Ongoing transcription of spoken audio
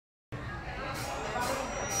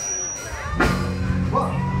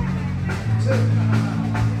One, two.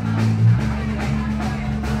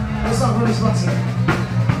 Let's not run this button.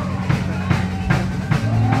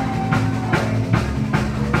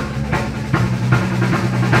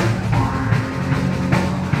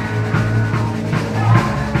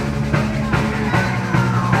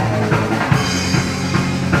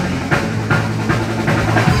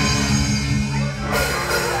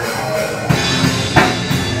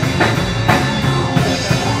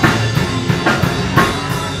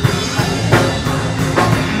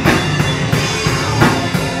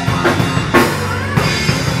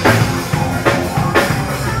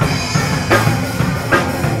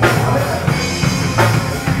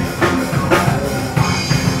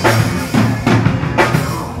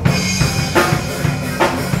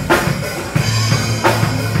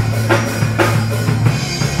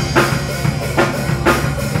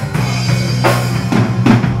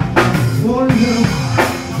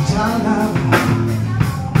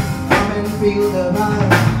 Feel the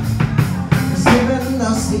vibe. It's given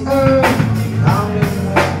us the earth, down in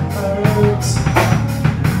the earth.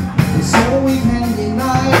 It's all we can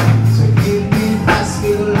deny. So give me, pass me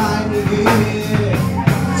the line again.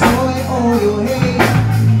 Joy all your hate,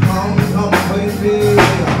 come with me.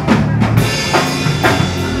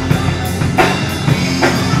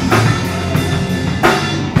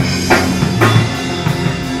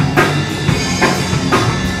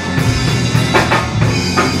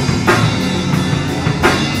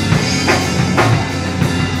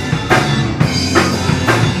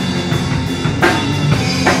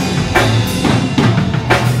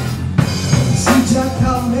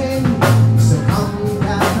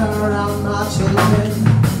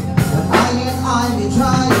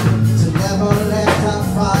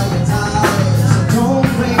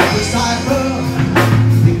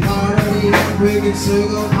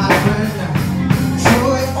 Circle, my friend,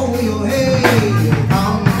 show it all your hate.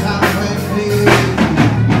 Come down with me.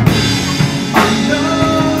 I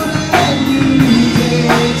know that you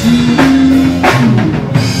dare to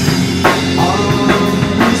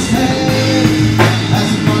understand as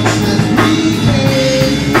much as we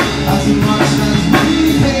can, as much as we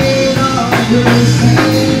can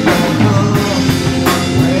understand.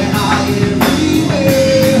 We're high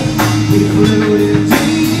everywhere, we flew into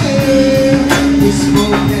the air. We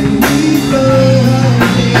smoke and we burn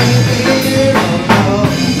in the air.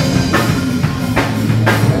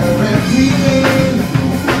 We're everywhere,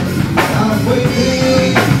 I'm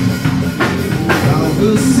waiting. Now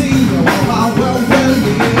we'll see all our world, well,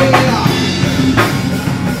 yeah.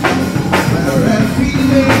 We're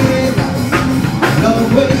everywhere, love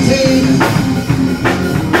waiting.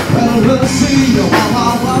 Well, we'll see all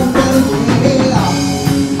our world, well, yeah.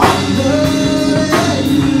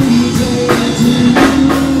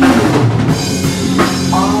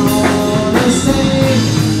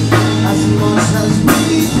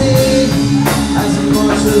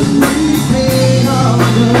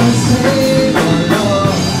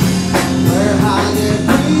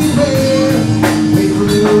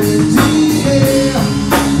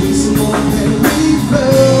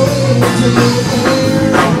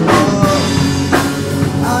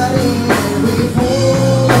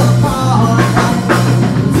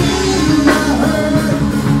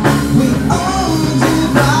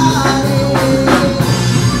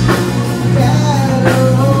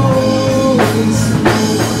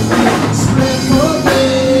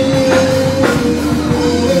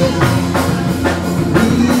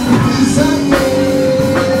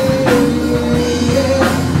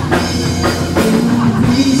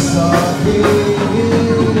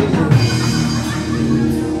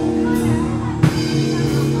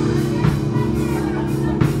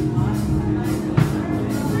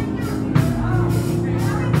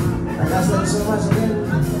 Thank you so much again.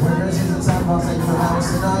 We're going to see the Soundbox. Thank you for having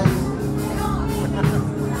us tonight.